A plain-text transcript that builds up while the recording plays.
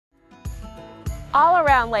All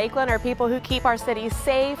around Lakeland are people who keep our city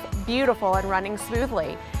safe, beautiful, and running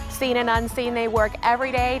smoothly. Seen and unseen, they work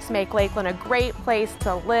every day to make Lakeland a great place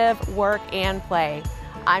to live, work, and play.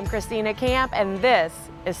 I'm Christina Camp, and this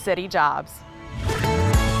is City Jobs.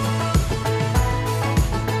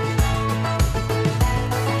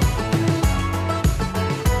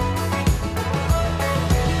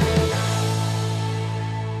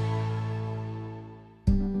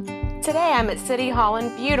 Today I'm at City Hall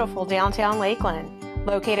in beautiful downtown Lakeland.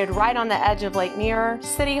 Located right on the edge of Lake Mirror,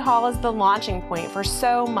 City Hall is the launching point for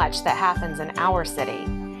so much that happens in our city.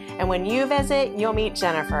 And when you visit, you'll meet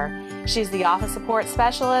Jennifer. She's the office support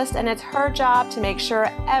specialist, and it's her job to make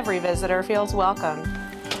sure every visitor feels welcome.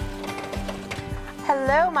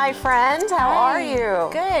 Hello, my friend. How are you?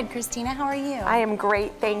 Good. Christina, how are you? I am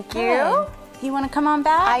great, thank you. Good. You want to come on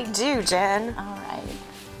back? I do, Jen. All right.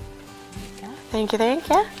 Thank you, thank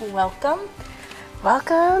you. Welcome.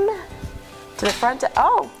 Welcome to the front.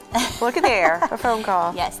 Oh, look at there, a phone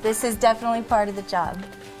call. Yes, this is definitely part of the job.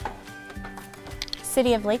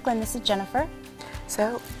 City of Lakeland, this is Jennifer.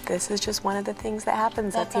 So this is just one of the things that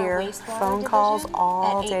happens That's up here. Phone calls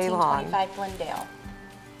all day long. At 1825 Glendale.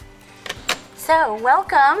 So,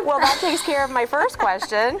 welcome. Well, that takes care of my first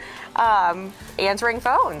question. Answering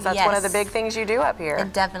phones. That's one of the big things you do up here.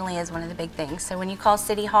 It definitely is one of the big things. So when you call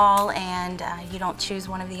City Hall and you don't choose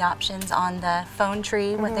one of the options on the phone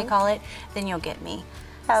tree, what they call it, then you'll get me.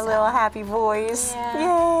 A little happy voice.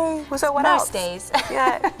 Yeah. Yay. So what else? Most days.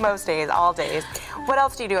 Yeah, most days, all days. What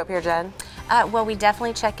else do you do up here, Jen? Well, we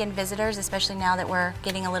definitely check in visitors, especially now that we're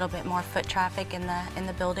getting a little bit more foot traffic in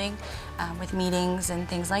the building with meetings and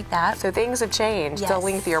things like that. So things have changed. It's a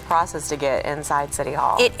lengthier process to get inside City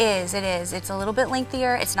Hall. It is, it is. It's a little bit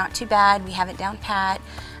lengthier. It's not too bad. We have it down pat.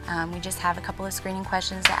 We just have a couple of screening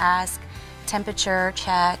questions to ask, temperature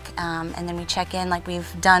check, and then we check in like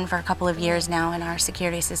we've done for a couple of years now in our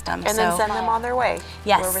security system. And then send them on their way,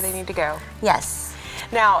 wherever they need to go. Yes.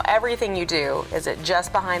 Now, everything you do, is it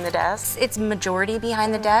just behind the desk? It's majority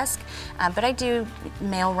behind the desk, but I do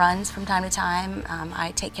mail runs from time to time.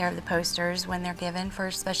 I take care of the posters when they're given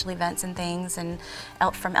for special events and things, and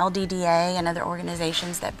from LDDA and other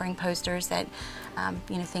organizations that bring posters that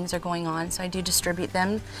things are going on. So I do distribute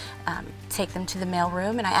them, take them to the mail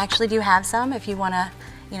room, and I actually do have some if you want to.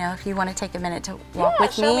 If you want to take a minute to walk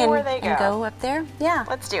with me and go up there. Yeah.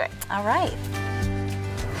 Let's do it. All right.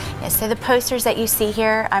 Yeah, so the posters that you see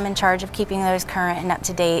here, I'm in charge of keeping those current and up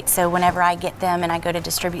to date. So whenever I get them and I go to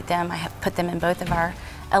distribute them, I have put them in both of our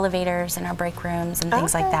elevators and our break rooms and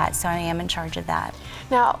things like that. So I am in charge of that.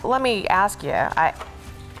 Now, let me ask you,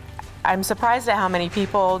 I'm surprised at how many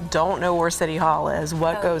people don't know where City Hall is,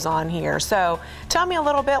 what goes on here. So tell me a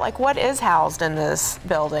little bit, like what is housed in this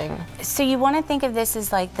building? So you want to think of this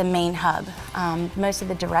as like the main hub. Most of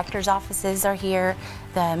the directors' offices are here,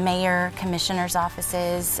 the mayor, commissioner's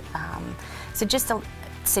offices, so just the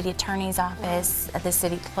city attorney's office, the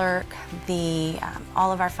city clerk,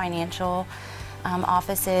 all of our financial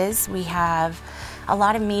offices. We have a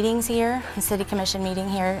lot of meetings here. The City Commission meeting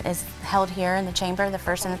here is held here in the chamber the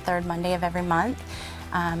first and the third Monday of every month.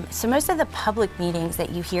 So most of the public meetings that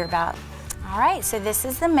you hear about. All right, so this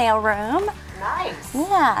is the mail room. Nice.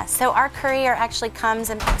 Yeah, so our courier actually comes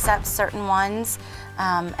and picks up certain ones,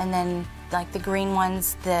 and then like the green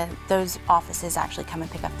ones, those offices actually come and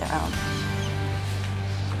pick up their own.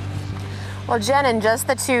 Well, Jen, in just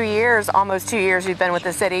the 2 years, almost 2 years you've been with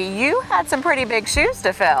the city, you had some pretty big shoes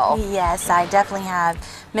to fill. Yes, I definitely have.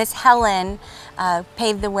 Miss Helen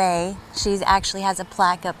paved the way. She actually has a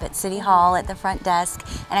plaque up at City Hall at the front desk,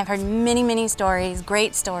 and I've heard many, many stories,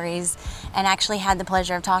 great stories, and actually had the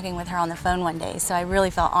pleasure of talking with her on the phone one day, so I really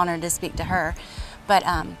felt honored to speak to her. But,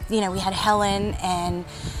 we had Helen, and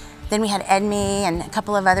then we had Edmie and a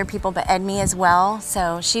couple of other people, but Edmie as well.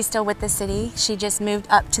 So she's still with the city. She just moved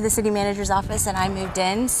up to the city manager's office and I moved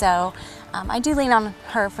in. So I do lean on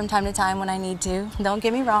her from time to time when I need to. Don't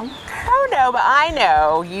get me wrong. Oh no, but I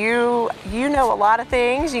know. You know a lot of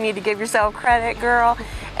things. You need to give yourself credit, girl.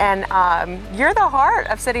 And you're the heart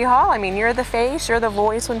of City Hall. I mean, you're the face, you're the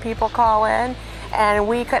voice when people call in. And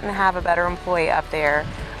we couldn't have a better employee up there.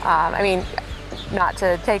 I mean, not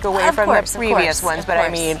to take away from the previous ones, but I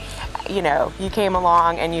mean, you came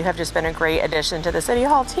along and you have just been a great addition to the City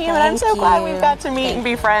Hall team, and I'm so glad we've got to meet and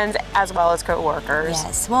be friends as well as co-workers.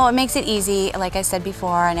 Yes, well, it makes it easy. Like I said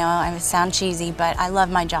before, I know I sound cheesy, but I love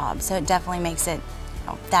my job, so it definitely makes it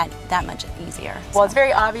that much easier. Well, it's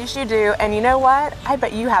very obvious you do, and you know what? I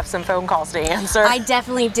bet you have some phone calls to answer. I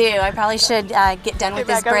definitely do. I probably should get done with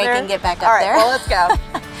this break and get back up there. All right, well, let's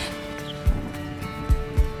go.